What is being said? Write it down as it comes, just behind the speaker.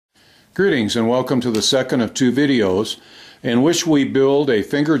Greetings and welcome to the second of two videos in which we build a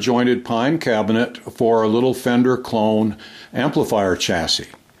finger-jointed pine cabinet for a little Fender clone amplifier chassis.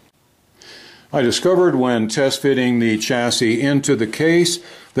 I discovered when test fitting the chassis into the case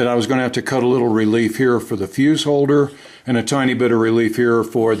that I was going to have to cut a little relief here for the fuse holder and a tiny bit of relief here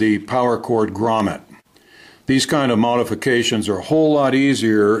for the power cord grommet. These kind of modifications are a whole lot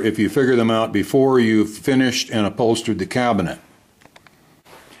easier if you figure them out before you've finished and upholstered the cabinet.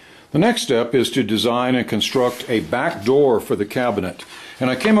 The next step is to design and construct a back door for the cabinet. And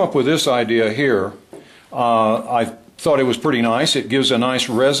I came up with this idea here. I thought it was pretty nice. It gives a nice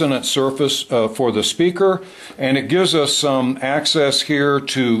resonant surface for the speaker, and it gives us some access here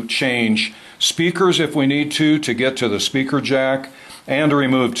to change speakers if we need to get to the speaker jack, and to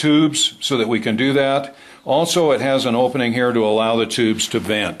remove tubes so that we can do that. Also, it has an opening here to allow the tubes to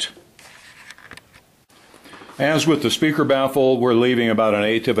vent. As with the speaker baffle, we're leaving about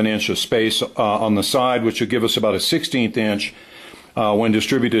 1/8 of an inch of space on the side, which will give us about a 1/16 inch when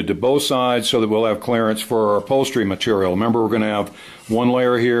distributed to both sides, so that we'll have clearance for our upholstery material. Remember, we're going to have one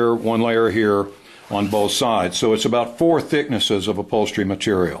layer here on both sides. So it's about 4 thicknesses of upholstery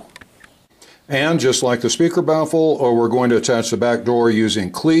material. And just like the speaker baffle, we're going to attach the back door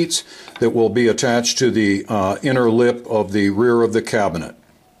using cleats that will be attached to the inner lip of the rear of the cabinet.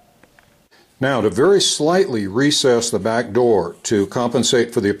 Now, to very slightly recess the back door to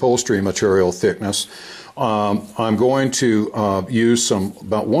compensate for the upholstery material thickness, I'm going to use some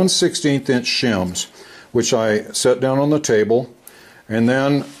about 1/16 inch shims, which I set down on the table, and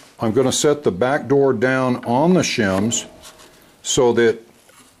then I'm going to set the back door down on the shims so that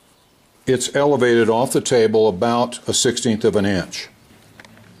it's elevated off the table about a 1/16 of an inch.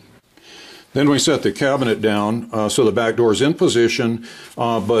 Then we set the cabinet down so the back door is in position,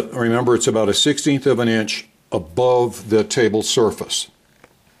 but remember it's about a 1/16 of an inch above the table surface.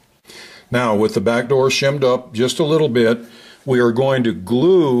 Now, with the back door shimmed up just a little bit, we are going to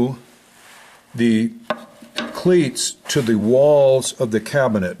glue the cleats to the walls of the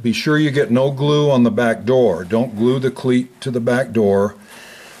cabinet. Be sure you get no glue on the back door. Don't glue the cleat to the back door.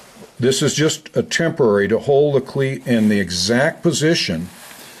 This is just a temporary to hold the cleat in the exact position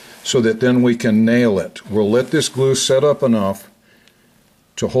so that then we can nail it. We'll let this glue set up enough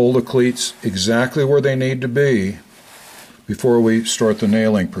to hold the cleats exactly where they need to be before we start the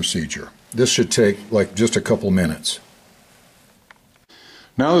nailing procedure. This should take like just a couple minutes.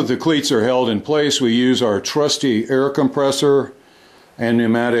 Now that the cleats are held in place, we use our trusty air compressor and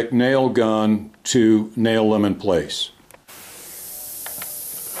pneumatic nail gun to nail them in place.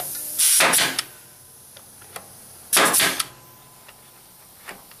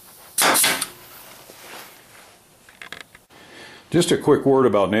 Just a quick word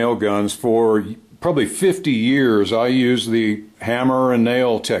about nail guns. For probably 50 years I used the hammer and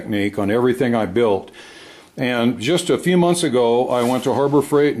nail technique on everything I built. And just a few months ago I went to Harbor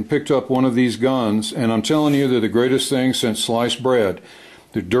Freight and picked up one of these guns, and I'm telling you, they're the greatest thing since sliced bread.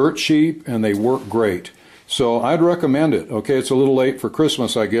 They're dirt cheap and they work great. So I'd recommend it. Okay, it's a little late for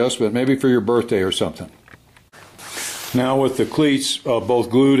Christmas, I guess, but maybe for your birthday or something. Now, with the cleats both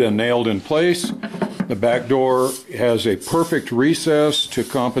glued and nailed in place, the back door has a perfect recess to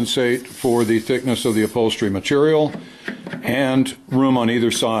compensate for the thickness of the upholstery material, and room on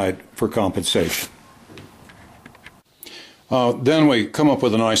either side for compensation. Then we come up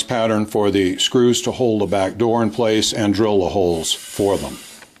with a nice pattern for the screws to hold the back door in place and drill the holes for them.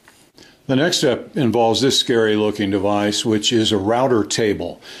 The next step involves this scary looking device, which is a router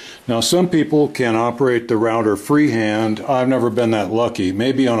table. Now, some people can operate the router freehand. I've never been that lucky.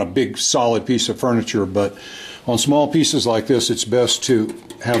 Maybe on a big solid piece of furniture, but on small pieces like this, it's best to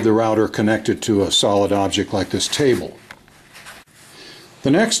have the router connected to a solid object like this table.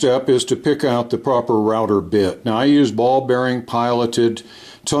 The next step is to pick out the proper router bit. Now, I use ball bearing piloted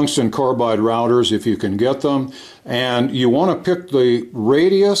tungsten carbide routers if you can get them, and you want to pick the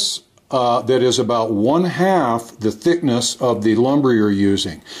radius that is about 1/2 the thickness of the lumber you're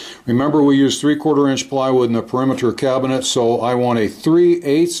using. Remember, we use 3/4 inch plywood in the perimeter cabinet, so I want a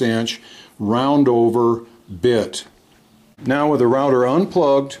 3/8 inch round over bit. Now, with the router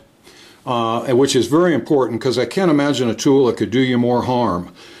unplugged, which is very important because I can't imagine a tool that could do you more harm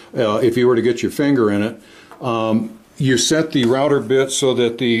if you were to get your finger in it, you set the router bit so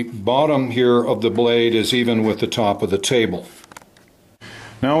that the bottom here of the blade is even with the top of the table.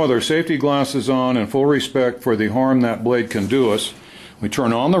 Now, with our safety glasses on and full respect for the harm that blade can do us, we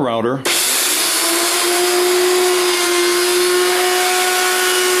turn on the router.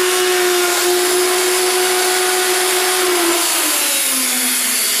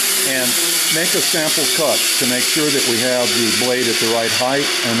 And make a sample cut to make sure that we have the blade at the right height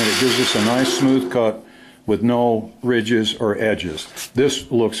and that it gives us a nice smooth cut with no ridges or edges.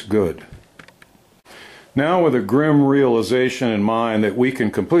 This looks good. Now, with a grim realization in mind that we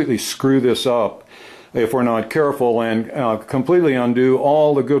can completely screw this up if we're not careful and completely undo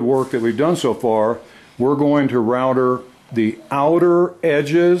all the good work that we've done so far, we're going to router the outer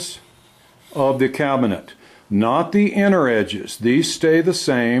edges of the cabinet, not the inner edges. These stay the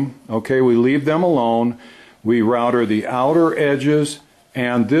same. Okay, we leave them alone. We router the outer edges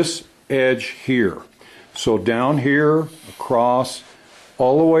and this edge here. So down here, across,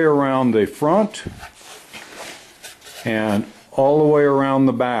 all the way around the front and all the way around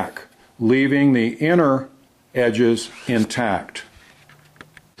the back, leaving the inner edges intact.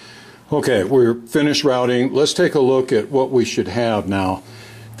 Okay, we're finished routing. Let's take a look at what we should have now.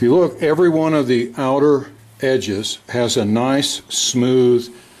 If you look, every one of the outer edges has a nice,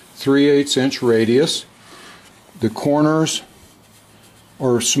 smooth 3/8 inch radius. The corners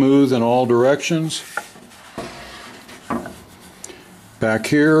are smooth in all directions. Back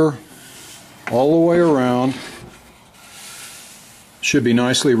here, all the way around, should be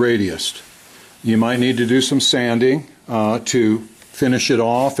nicely radiused. You might need to do some sanding to finish it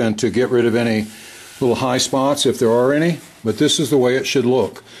off and to get rid of any little high spots if there are any, but this is the way it should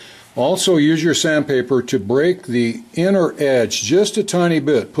look. Also, use your sandpaper to break the inner edge just a tiny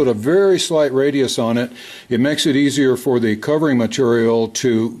bit. Put a very slight radius on it. It makes it easier for the covering material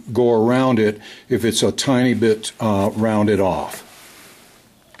to go around it if it's a tiny bit rounded off.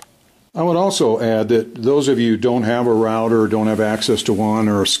 I would also add that those of you who don't have a router, don't have access to one,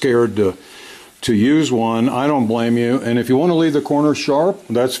 or are scared to use one, I don't blame you. And if you want to leave the corners sharp,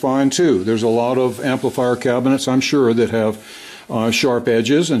 that's fine too. There's a lot of amplifier cabinets, I'm sure, that have sharp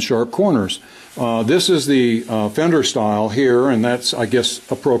edges and sharp corners. This is the fender style here, and that's, I guess,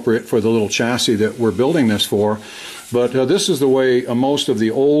 appropriate for the little chassis that we're building this for. But this is the way most of the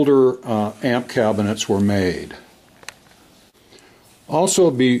older amp cabinets were made.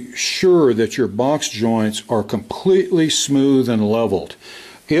 Also, be sure that your box joints are completely smooth and leveled.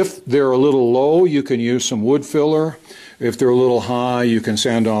 If they're a little low, you can use some wood filler. If they're a little high, you can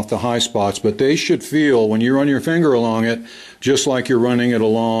sand off the high spots. But they should feel, when you run your finger along it, just like you're running it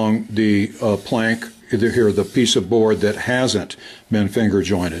along the plank, either here, the piece of board that hasn't been finger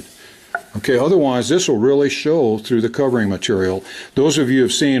jointed. Okay, otherwise this will really show through the covering material. Those of you who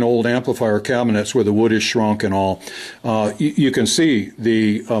have seen old amplifier cabinets where the wood is shrunk and all, you can see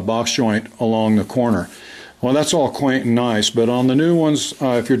the box joint along the corner. Well, that's all quaint and nice, but on the new ones,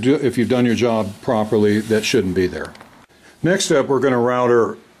 if you've done your job properly, that shouldn't be there. Next up, we're going to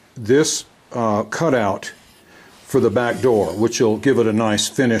router this cutout for the back door, which will give it a nice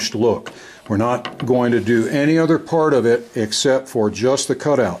finished look. We're not going to do any other part of it except for just the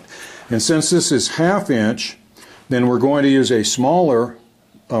cutout. And since this is 1/2 inch, then we're going to use a smaller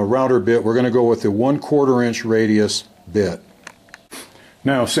router bit. We're going to go with the 1/4 inch radius bit.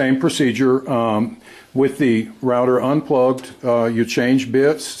 Now, same procedure. With the router unplugged, you change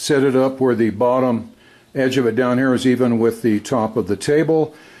bits, set it up where the bottom edge of it down here is even with the top of the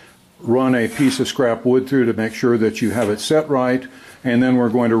table. Run a piece of scrap wood through to make sure that you have it set right, and then we're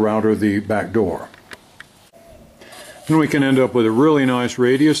going to router the back door. And we can end up with a really nice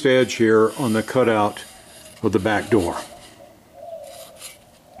radiused edge here on the cutout of the back door.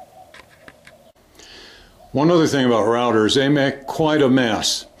 One other thing about routers, they make quite a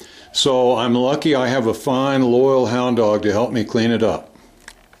mess. So I'm lucky I have a fine, loyal hound dog to help me clean it up.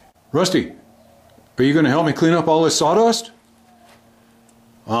 Rusty, are you going to help me clean up all this sawdust?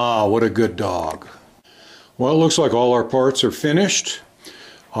 Ah, what a good dog. Well, it looks like all our parts are finished.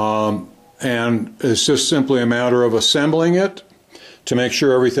 And it's just simply a matter of assembling it to make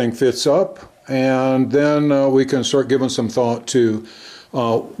sure everything fits up. And then we can start giving some thought to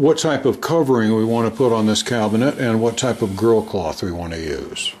what type of covering we want to put on this cabinet and what type of grill cloth we want to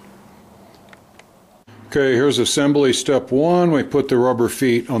use. Okay, here's assembly step 1. We put the rubber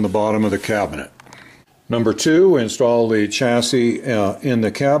feet on the bottom of the cabinet. Number 2, we install the chassis in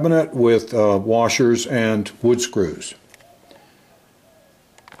the cabinet with washers and wood screws.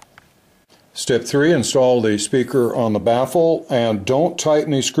 Step 3, install the speaker on the baffle, and don't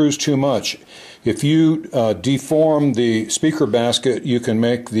tighten these screws too much. If you deform the speaker basket, you can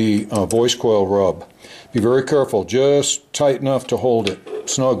make the voice coil rub. Be very careful, just tight enough to hold it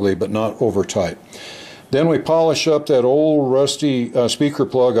snugly, but not over tight. Then we polish up that old rusty speaker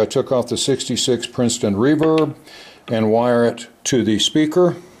plug I took off the 66 Princeton Reverb and wire it to the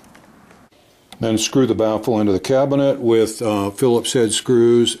speaker. Then screw the baffle into the cabinet with Phillips head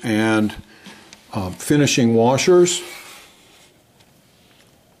screws and finishing washers.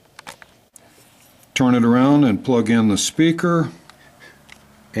 turn it around and plug in the speaker,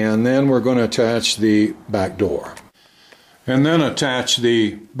 and then we're going to attach the back door. And then attach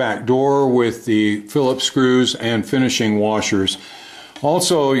the back door with the Phillips screws and finishing washers.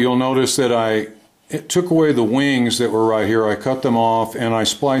 Also, you'll notice that I took away the wings that were right here. I cut them off and I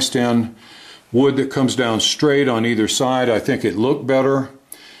spliced in wood that comes down straight on either side. I think it looked better.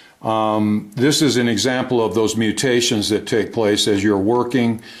 This is an example of those mutations that take place as you're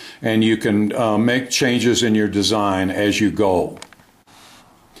working, and you can make changes in your design as you go.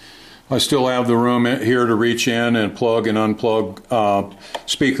 I still have the room here to reach in and plug and unplug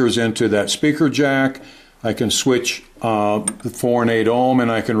speakers into that speaker jack. I can switch the 4 and 8 ohm,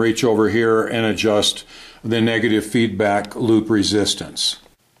 and I can reach over here and adjust the negative feedback loop resistance.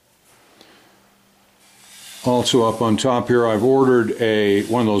 Also up on top here, I've ordered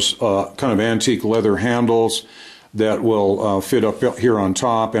one of those kind of antique leather handles that will fit up here on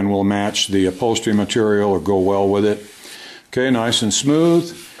top and will match the upholstery material or go well with it. Okay, nice and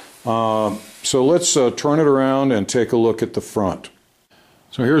smooth. So let's turn it around and take a look at the front.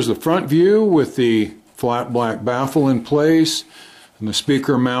 So here's the front view with the flat black baffle in place and the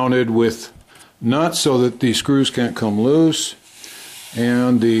speaker mounted with nuts so that the screws can't come loose,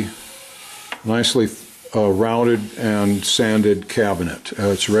 and the nicely routed and sanded cabinet.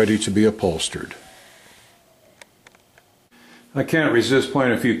 It's ready to be upholstered. I can't resist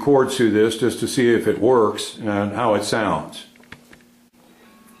playing a few chords through this just to see if it works and how it sounds.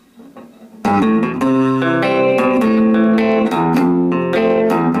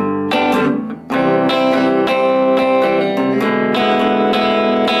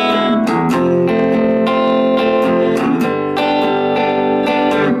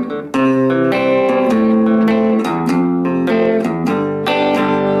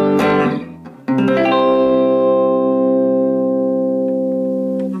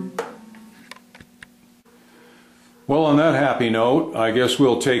 Well, on that happy note, I guess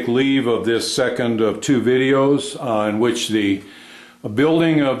we'll take leave of this second of 2 videos in which the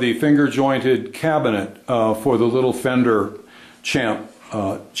building of the finger-jointed cabinet for the little Fender Champ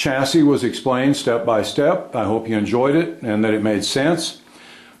chassis was explained step by step. I hope you enjoyed it and that it made sense,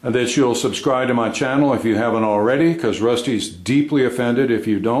 and that you'll subscribe to my channel if you haven't already, because Rusty's deeply offended if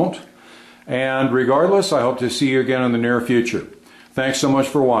you don't. And regardless, I hope to see you again in the near future. Thanks so much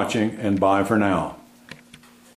for watching, and bye for now.